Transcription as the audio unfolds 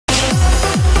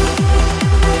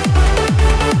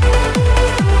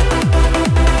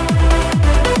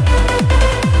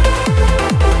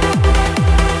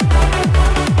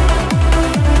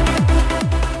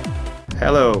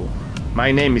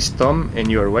My name is Tom and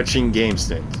you are watching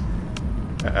GameStund.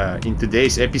 In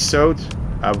today's episode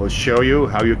I will show you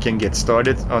how you can get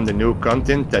started on the new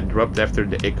content that dropped after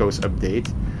the Echoes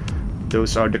update.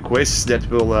 Those are the quests that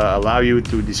will allow you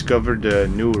to discover the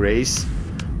new race,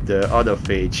 the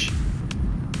autophage.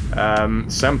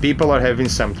 Some people are having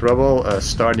some trouble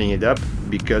starting it up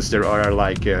because there are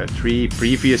like 3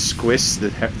 previous quests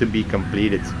that have to be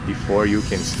completed before you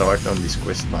can start on this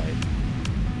quest line.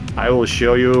 I will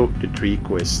show you the 3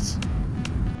 quests.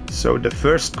 So the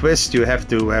first quest you have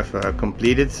to have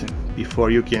completed before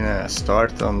you can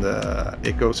start on the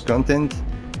Echoes content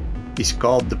is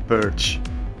called the Purge.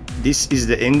 This is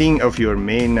the ending of your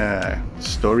main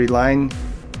storyline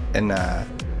and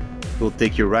will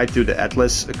take you right to the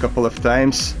Atlas a couple of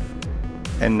times.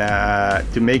 And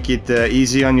to make it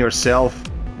easy on yourself,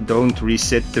 don't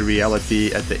reset the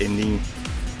reality at the ending.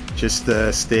 Just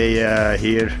stay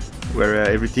here where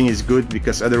everything is good,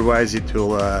 because otherwise it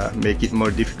will make it more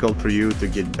difficult for you to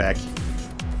get back.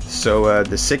 So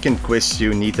the second quest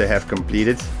you need to have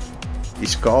completed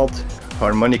is called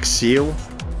Harmonic Seal,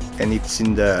 and it's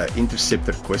in the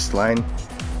Interceptor quest line,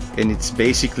 and it's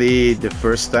basically the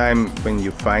first time when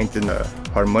you find a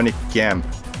harmonic camp.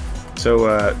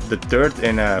 So the third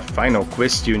and final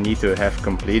quest you need to have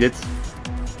completed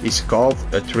is called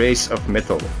A Trace of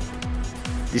Metal.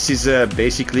 This is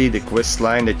basically the quest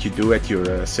line that you do at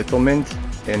your settlement,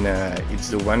 and it's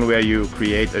the one where you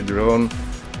create a drone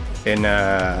and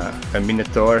a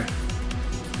minotaur.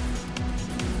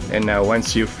 And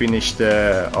once you've finished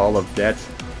all of that,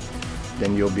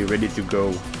 then you'll be ready to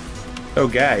go. So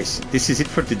guys, this is it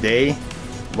for today.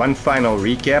 One final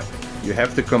recap. You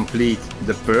have to complete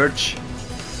the Purge,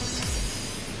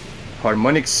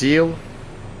 Harmonic Seal,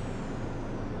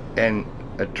 and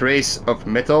A Trace of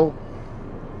Metal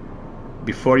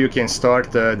before you can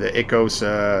start the Echoes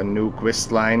new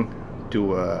quest line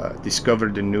to discover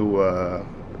the new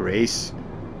race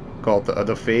called the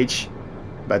autophage.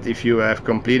 But if you have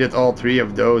completed all 3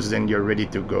 of those, then you're ready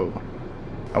to go.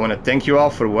 I want to thank you all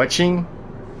for watching.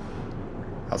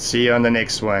 I'll see you on the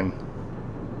next one.